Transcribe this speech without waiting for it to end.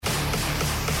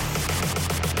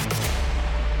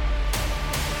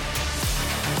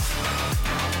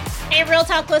Hey, Real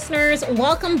Talk listeners,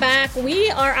 welcome back.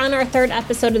 We are on our third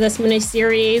episode of this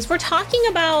mini-series. We're talking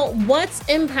about what's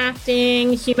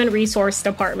impacting human resource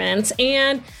departments.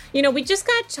 And, we just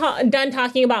got done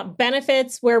talking about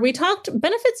benefits, where we talked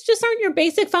benefits just aren't your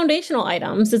basic foundational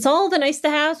items. It's all the nice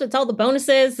to have. It's all the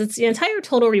bonuses. It's the entire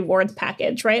total rewards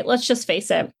package, right? Let's just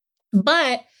face it.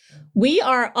 But we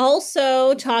are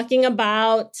also talking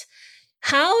about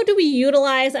how do we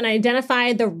utilize and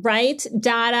identify the right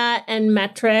data and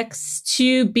metrics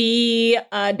to be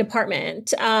a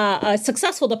department, a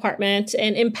successful department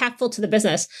and impactful to the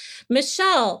business?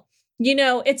 Michelle,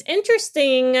 it's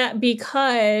interesting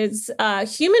because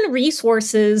human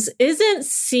resources isn't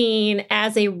seen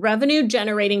as a revenue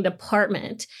generating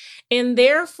department. And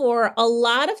therefore, a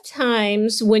lot of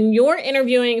times when you're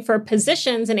interviewing for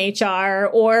positions in HR,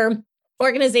 or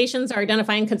organizations are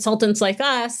identifying consultants like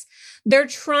us, they're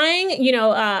trying,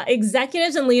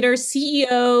 executives and leaders,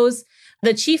 CEOs,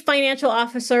 the chief financial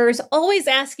officers, always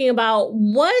asking about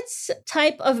what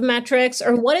type of metrics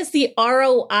or what is the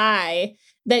ROI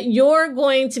that you're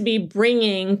going to be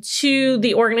bringing to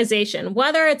the organization,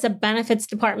 whether it's a benefits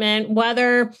department,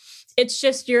 whether it's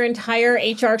just your entire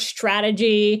HR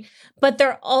strategy, but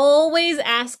they're always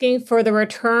asking for the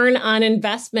return on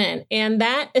investment. And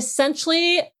that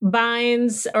essentially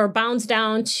bounds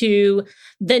down to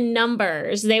the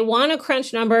numbers. They want to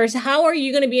crunch numbers. How are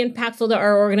you going to be impactful to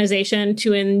our organization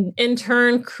to in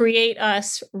turn create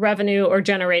us revenue or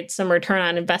generate some return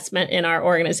on investment in our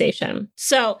organization?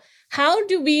 So how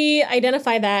do we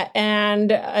identify that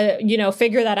and,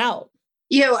 figure that out?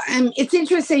 It's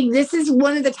interesting. This is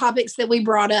one of the topics that we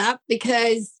brought up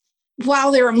because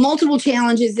while there are multiple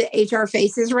challenges that HR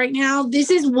faces right now, this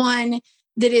is one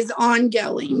that is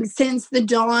ongoing since the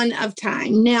dawn of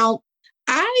time. Now,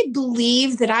 I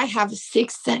believe that I have a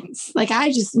sixth sense. Like,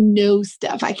 I just know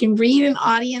stuff. I can read an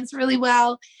audience really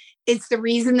well. It's the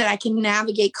reason that I can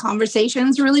navigate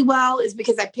conversations really well, is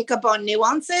because I pick up on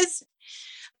nuances.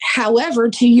 However,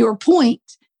 to your point,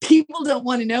 people don't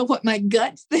want to know what my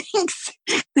gut thinks.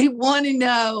 They want to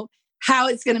know how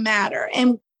it's going to matter.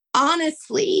 And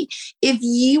honestly, if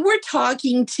you were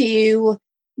talking to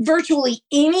virtually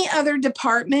any other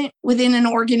department within an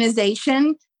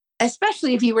organization,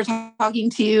 especially if you were talking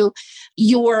to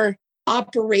your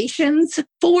operations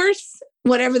force,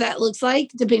 whatever that looks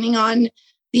like, depending on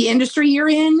the industry you're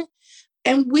in,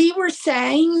 and we were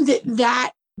saying that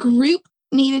that group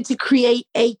needed to create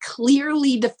a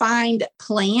clearly defined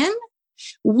plan,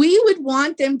 we would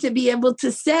want them to be able to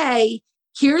say,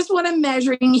 here's what I'm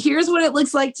measuring, here's what it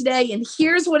looks like today, and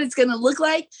here's what it's going to look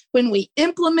like when we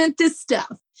implement this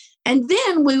stuff. And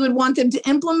then we would want them to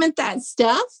implement that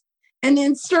stuff and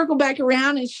then circle back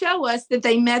around and show us that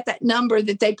they met that number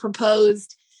that they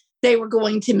proposed they were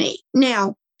going to meet.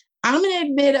 Now, I'm going to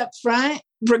admit up front,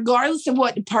 regardless of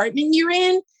what department you're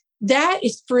in, that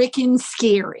is freaking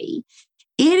scary.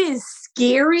 It is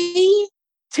scary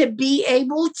to be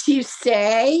able to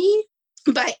say,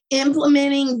 by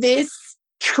implementing this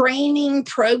training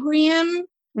program,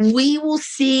 we will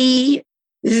see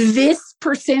this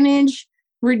percentage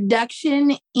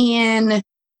reduction in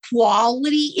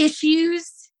quality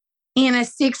issues in a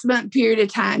 6-month period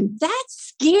of time.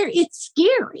 That's scary. It's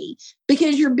scary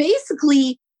because you're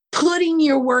basically putting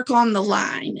your work on the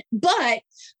line. But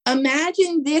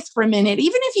imagine this for a minute,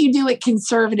 even if you do it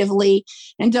conservatively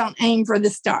and don't aim for the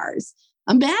stars.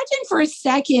 Imagine for a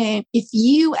second if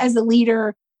you as a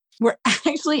leader were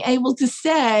actually able to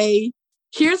say,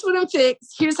 here's what I'm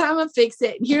fixed, here's how I'm going to fix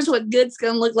it, and here's what good's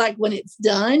going to look like when it's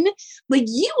done. Like,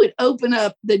 you would open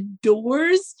up the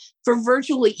doors for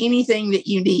virtually anything that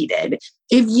you needed.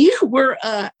 If you were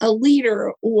a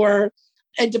leader or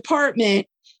a department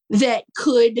that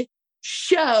could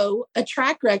show a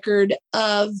track record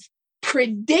of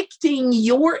predicting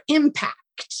your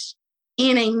impact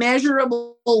in a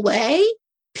measurable way,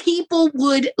 people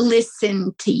would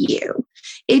listen to you.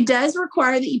 It does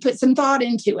require that you put some thought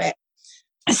into it.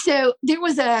 So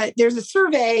there's a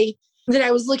survey that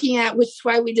I was looking at, which is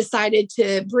why we decided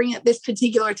to bring up this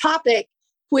particular topic,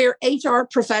 where HR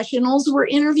professionals were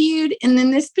interviewed. And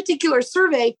then this particular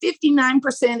survey, 59%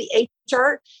 of the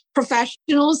HR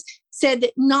professionals said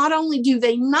that not only do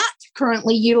they not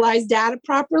currently utilize data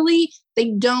properly,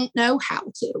 they don't know how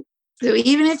to. So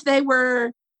even if they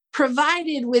were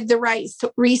provided with the right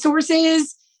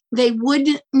resources, they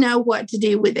wouldn't know what to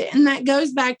do with it. And that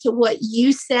goes back to what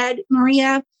you said,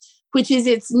 Maria, which is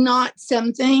it's not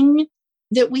something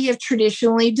that we have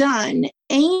traditionally done.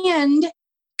 And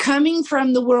coming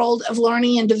from the world of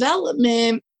learning and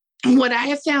development, what I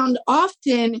have found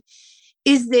often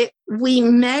is that we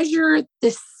measure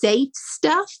the safe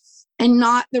stuff and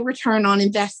not the return on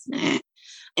investment.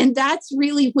 And that's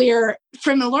really where,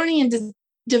 from a learning and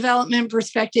development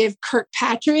perspective,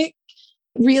 Kirkpatrick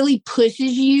really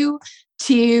pushes you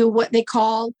to what they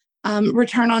call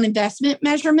return on investment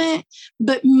measurement.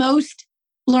 But most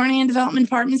learning and development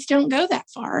departments don't go that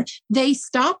far. They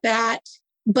stop at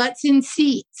butts in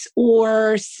seats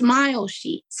or smile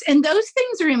sheets. And those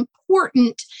things are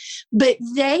important, but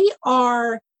they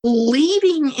are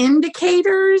leading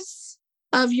indicators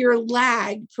of your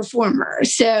lag performer.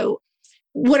 So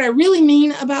what I really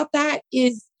mean about that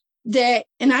is that,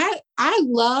 and I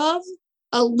love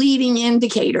a leading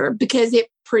indicator because it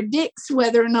predicts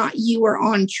whether or not you are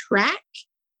on track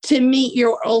to meet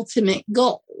your ultimate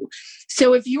goal.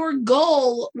 So if your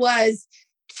goal was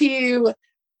to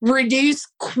reduce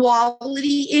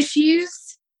quality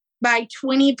issues by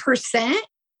 20%,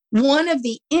 one of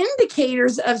the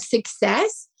indicators of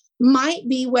success might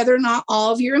be whether or not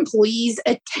all of your employees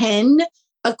attend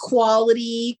a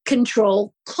quality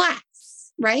control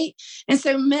class, right? And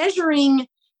so measuring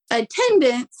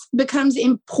attendance becomes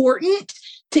important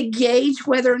to gauge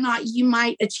whether or not you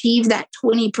might achieve that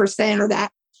 20% or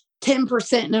that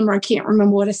 10% number. I can't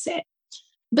remember what I said.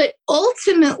 But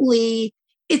ultimately,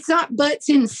 it's not butts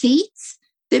in seats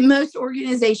that most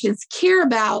organizations care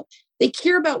about. They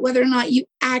care about whether or not you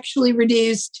actually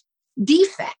reduced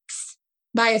defects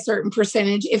by a certain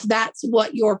percentage, if that's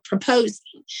what you're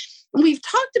proposing. And we've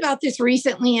talked about this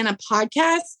recently in a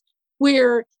podcast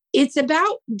where it's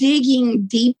about digging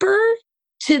deeper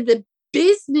to the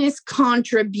business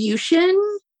contribution,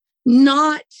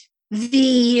 not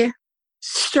the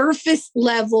surface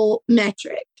level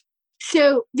metric.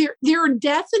 So there are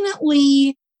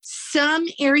definitely some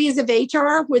areas of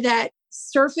HR where that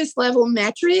surface level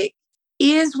metric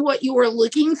is what you are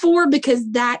looking for because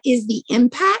that is the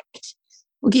impact.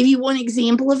 I'll give you one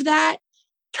example of that: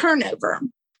 turnover.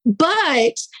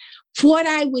 But what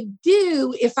I would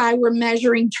do if I were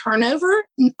measuring turnover,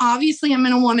 and obviously I'm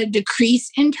going to want to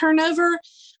decrease in turnover,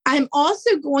 I'm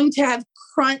also going to have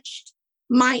crunched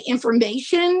my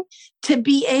information to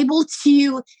be able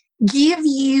to give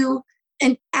you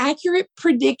an accurate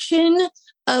prediction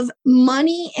of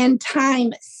money and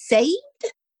time saved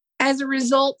as a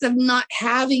result of not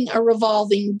having a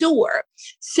revolving door.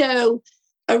 So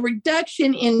a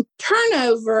reduction in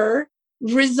turnover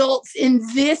results in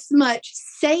this much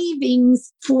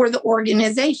savings for the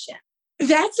organization.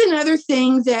 That's another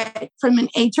thing that, from an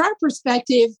HR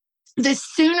perspective, the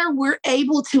sooner we're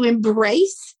able to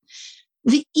embrace,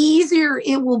 the easier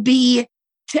it will be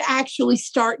to actually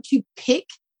start to pick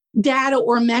data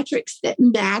or metrics that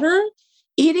matter.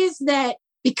 It is that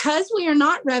because we are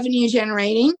not revenue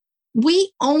generating,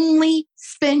 we only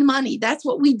spend money. That's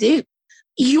what we do.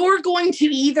 You're going to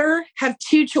either have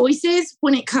two choices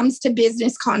when it comes to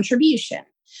business contribution.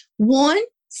 One,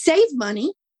 save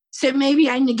money. So maybe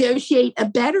I negotiate a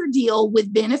better deal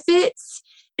with benefits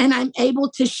and I'm able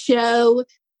to show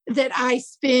that I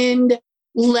spend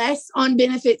less on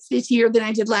benefits this year than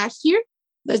I did last year.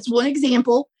 That's one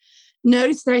example.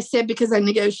 Notice that I said because I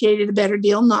negotiated a better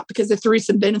deal, not because I threw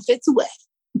some benefits away.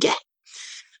 Okay.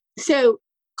 So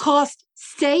cost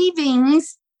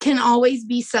savings can always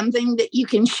be something that you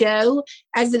can show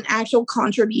as an actual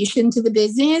contribution to the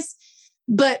business.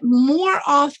 But more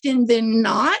often than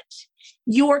not,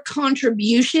 your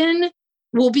contribution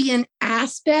will be an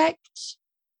aspect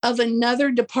of another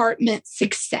department's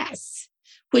success,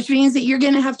 which means that you're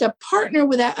going to have to partner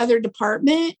with that other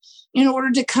department in order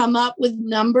to come up with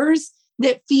numbers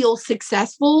that feel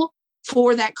successful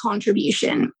for that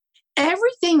contribution.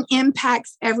 Everything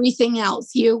impacts everything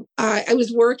else. I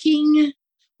was working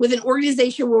with an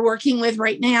organization we're working with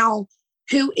right now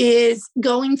who is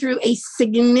going through a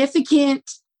significant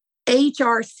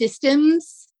HR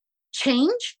systems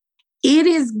change. It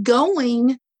is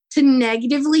going to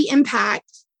negatively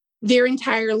impact their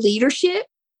entire leadership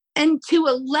and to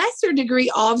a lesser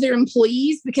degree all of their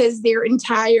employees, because their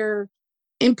entire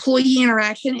employee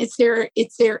interaction, it's their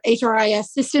HRIS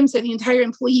system. So the entire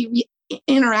employee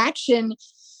interaction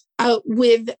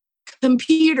with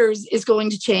computers is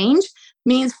going to change.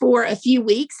 Means for a few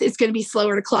weeks, it's going to be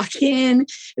slower to clock in.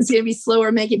 It's going to be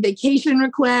slower making vacation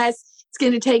requests. It's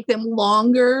going to take them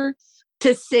longer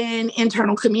to send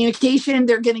internal communication.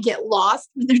 They're going to get lost.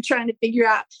 They're trying to figure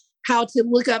out how to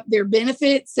look up their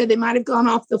benefits. So they might have gone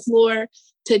off the floor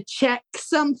to check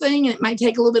something, and it might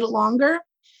take a little bit longer.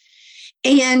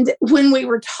 And when we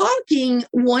were talking,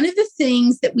 one of the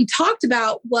things that we talked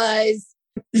about was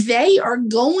they are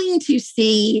going to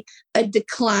see a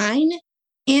decline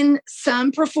in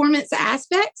some performance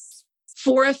aspects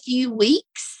for a few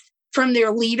weeks from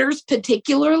their leaders,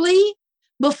 particularly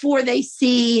before they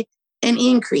see an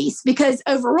increase, because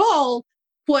overall,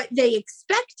 what they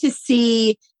expect to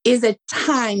see is a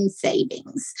time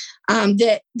savings,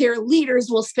 that their leaders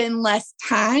will spend less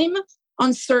time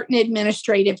on certain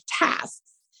administrative tasks.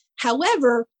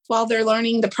 However, while they're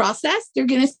learning the process, they're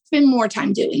going to spend more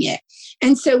time doing it.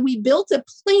 And so we built a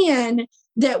plan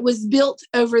that was built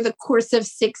over the course of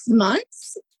 6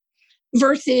 months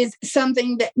versus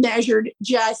something that measured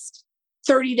just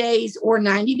 30 days or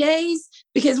 90 days,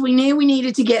 because we knew we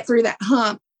needed to get through that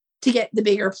hump to get the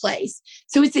bigger place.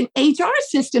 So it's an HR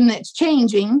system that's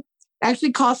changing. It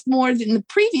actually costs more than the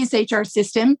previous HR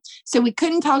system. So we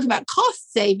couldn't talk about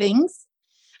cost savings.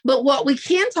 But what we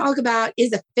can talk about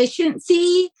is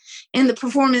efficiency and the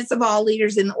performance of all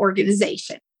leaders in the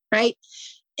organization, right?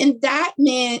 And that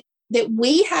meant that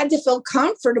we had to feel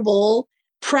comfortable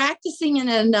practicing it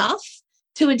enough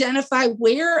to identify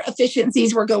where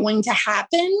efficiencies were going to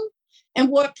happen and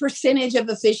what percentage of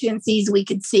efficiencies we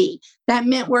could see. That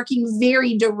meant working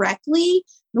very directly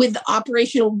with the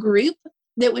operational group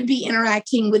that would be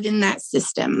interacting within that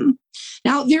system.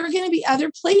 Now, there are going to be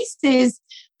other places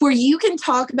where you can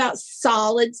talk about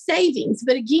solid savings.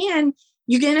 But again,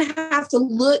 you're going to have to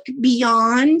look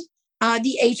beyond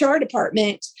the HR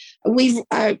department. We've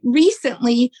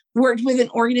recently worked with an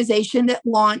organization that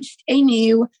launched a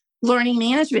new learning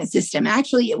management system.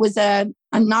 Actually, it was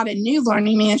not a new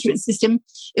learning management system.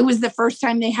 It was the first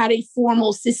time they had a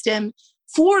formal system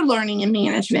for learning and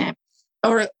management,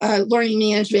 or learning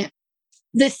management.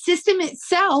 The system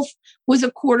itself was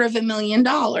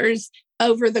 $250,000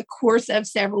 over the course of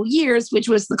several years, which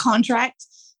was the contract,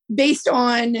 based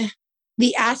on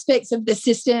the aspects of the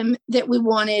system that we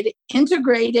wanted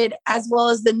integrated, as well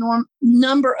as the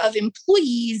number of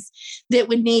employees that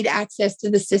would need access to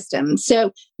the system.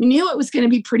 So we knew it was going to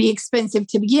be pretty expensive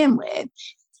to begin with.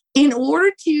 In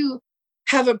order to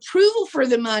have approval for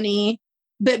the money,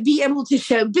 but be able to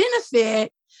show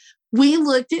benefit, we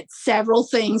looked at several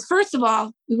things. First of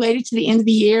all, we waited to the end of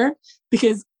the year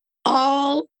because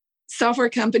all software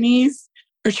companies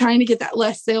are trying to get that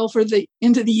last sale for the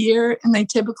end of the year, and they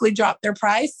typically drop their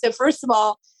price. So first of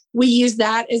all, we use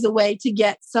that as a way to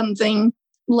get something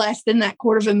less than that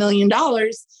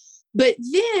 $250,000. But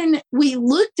then we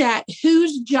looked at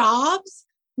whose jobs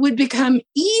would become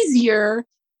easier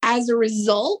as a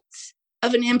result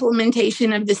of an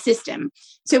implementation of the system.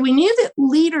 So we knew that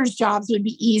leaders' jobs would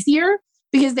be easier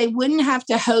because they wouldn't have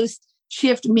to host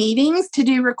shift meetings to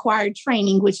do required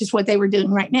training, which is what they were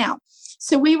doing right now.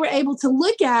 So we were able to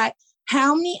look at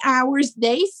how many hours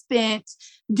they spent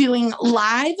doing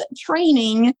live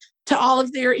training to all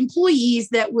of their employees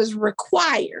that was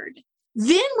required.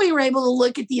 Then we were able to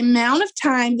look at the amount of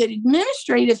time that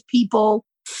administrative people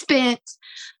spent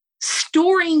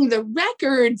storing the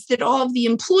records that all of the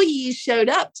employees showed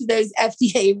up to those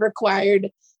FDA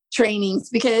required trainings,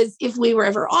 because if we were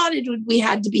ever audited, we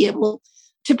had to be able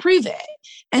to prove it.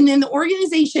 And then the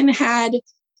organization had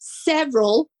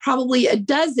several, probably a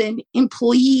dozen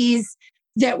employees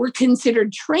that were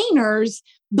considered trainers,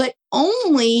 but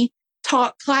only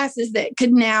taught classes that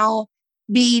could now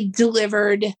be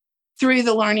delivered through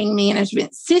the learning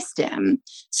management system.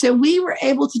 So we were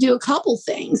able to do a couple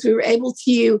things. We were able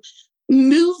to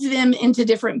move them into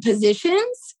different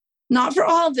positions, not for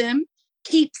all of them,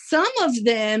 keep some of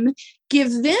them,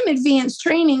 give them advanced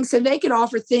training so they could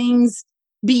offer things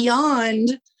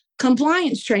beyond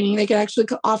compliance training. They could actually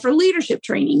offer leadership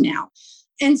training now.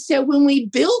 And so when we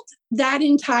built that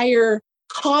entire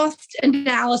cost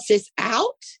analysis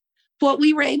out, what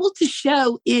we were able to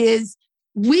show is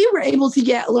we were able to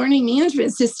get learning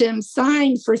management systems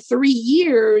signed for 3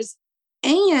 years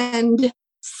and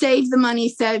save the money,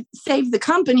 save the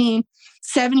company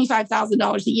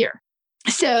 $75,000 a year.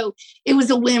 So it was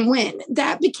a win-win.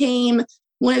 That became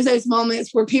one of those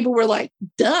moments where people were like,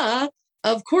 duh,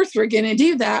 of course we're going to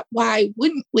do that. Why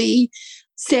wouldn't we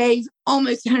save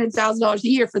almost $100,000 a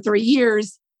year for 3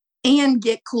 years and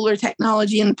get cooler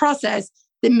technology in the process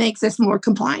that makes us more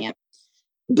compliant?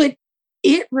 But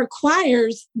it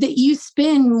requires that you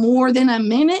spend more than a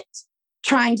minute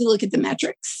trying to look at the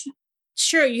metrics.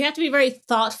 Sure, you have to be very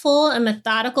thoughtful and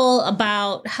methodical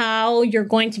about how you're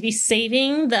going to be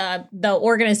saving the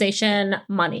organization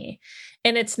money.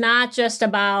 And it's not just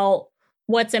about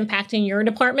what's impacting your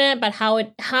department, but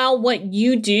how what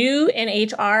you do in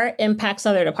HR impacts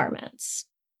other departments.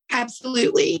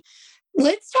 Absolutely.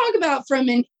 Let's talk about from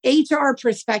an HR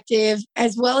perspective,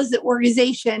 as well as the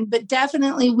organization, but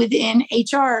definitely within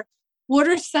HR, what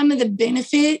are some of the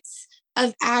benefits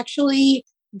of actually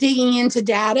digging into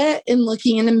data and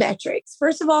looking in the metrics?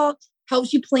 First of all,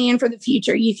 helps you plan for the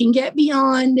future. You can get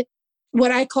beyond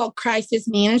what I call crisis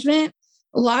management.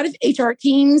 A lot of HR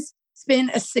teams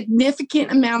spend a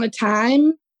significant amount of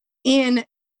time in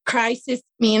crisis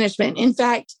management. In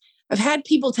fact, I've had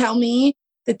people tell me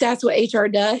that that's what HR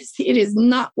does. It is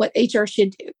not what HR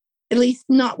should do, at least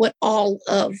not what all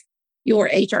of your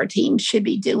HR team should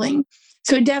be doing.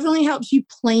 So it definitely helps you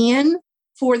plan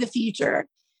for the future.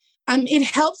 It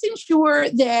helps ensure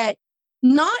that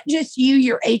not just you,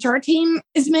 your HR team,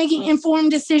 is making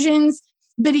informed decisions,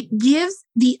 but it gives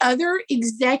the other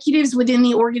executives within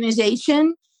the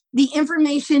organization the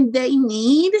information they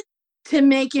need to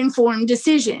make informed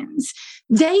decisions.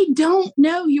 They don't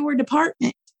know your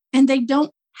department, and they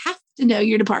don't have to know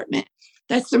your department.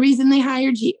 That's the reason they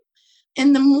hired you.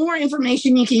 And the more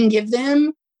information you can give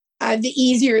them, the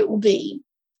easier it will be.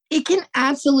 It can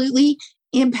absolutely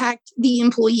impact the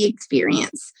employee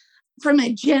experience. From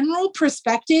a general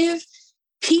perspective,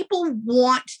 people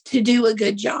want to do a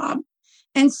good job.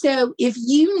 And so if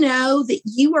you know that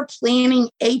you are planning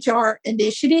HR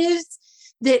initiatives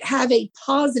that have a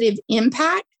positive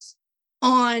impact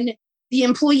on the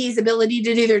employee's ability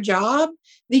to do their job,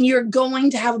 then you're going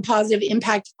to have a positive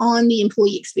impact on the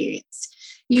employee experience.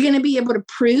 You're going to be able to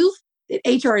prove that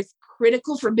HR is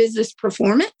critical for business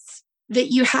performance,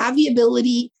 that you have the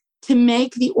ability to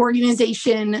make the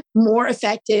organization more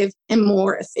effective and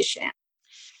more efficient.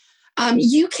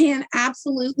 You can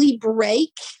absolutely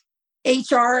break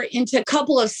HR into a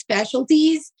couple of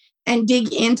specialties and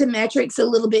dig into metrics a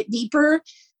little bit deeper,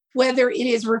 whether it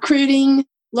is recruiting,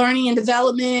 learning and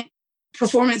development,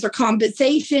 performance or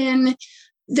compensation.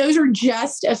 Those are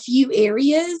just a few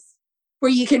areas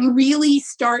where you can really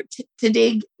start to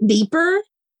dig deeper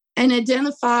and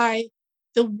identify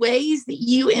the ways that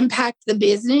you impact the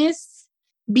business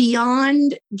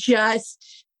beyond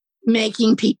just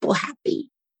making people happy.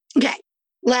 Okay,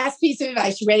 last piece of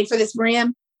advice. You ready for this,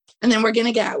 Maria? And then we're going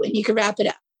to go and you can wrap it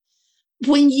up.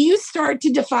 When you start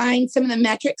to define some of the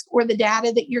metrics or the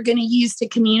data that you're going to use to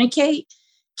communicate,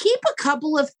 keep a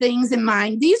couple of things in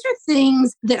mind. These are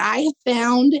things that I have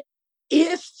found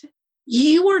if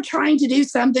you are trying to do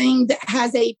something that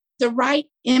has the right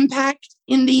impact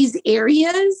in these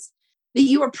areas, that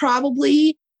you are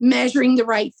probably measuring the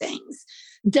right things.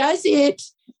 Does it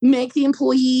make the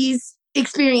employees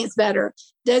experience better?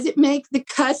 Does it make the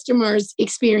customers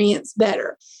experience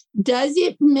better? Does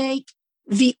it make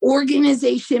the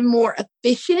organization more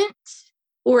efficient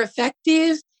or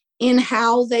effective in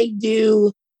how they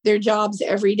do their jobs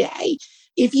every day?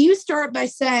 If you start by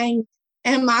saying,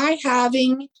 am I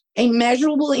having a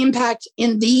measurable impact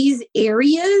in these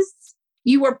areas?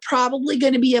 You are probably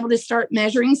going to be able to start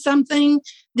measuring something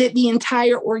that the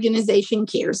entire organization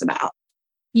cares about.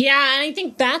 Yeah, and I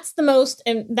think that's the most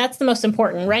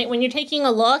important, right? When you're taking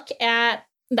a look at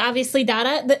obviously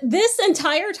data, this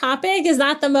entire topic is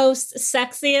not the most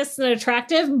sexiest and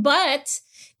attractive, but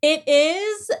it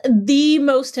is the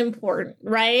most important,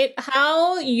 right?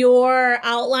 How you're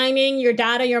outlining your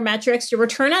data, your metrics, your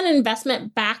return on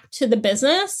investment back to the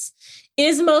business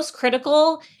is most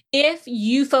critical if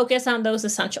you focus on those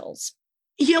essentials.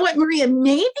 You know what, Maria,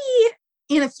 maybe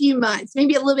in a few months,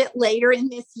 maybe a little bit later in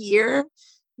this year,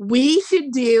 we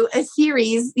should do a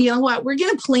series. You know what? We're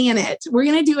going to plan it. We're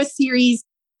going to do a series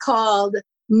called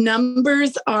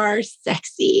Numbers Are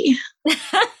Sexy.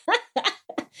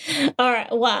 All right.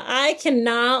 Well, I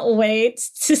cannot wait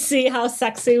to see how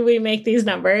sexy we make these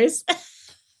numbers.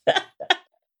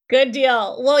 Good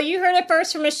deal. Well, you heard it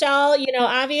first from Michelle.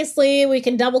 Obviously we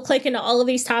can double click into all of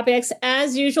these topics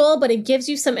as usual, but it gives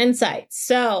you some insights.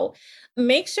 So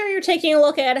make sure you're taking a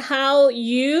look at how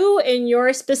you in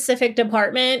your specific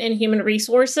department in human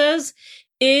resources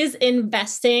is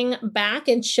investing back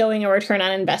and showing a return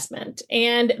on investment.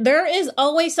 And there is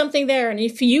always something there. And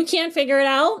if you can't figure it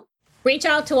out, reach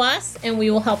out to us and we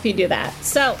will help you do that.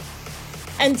 So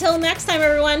until next time,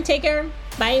 everyone, take care.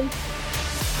 Bye.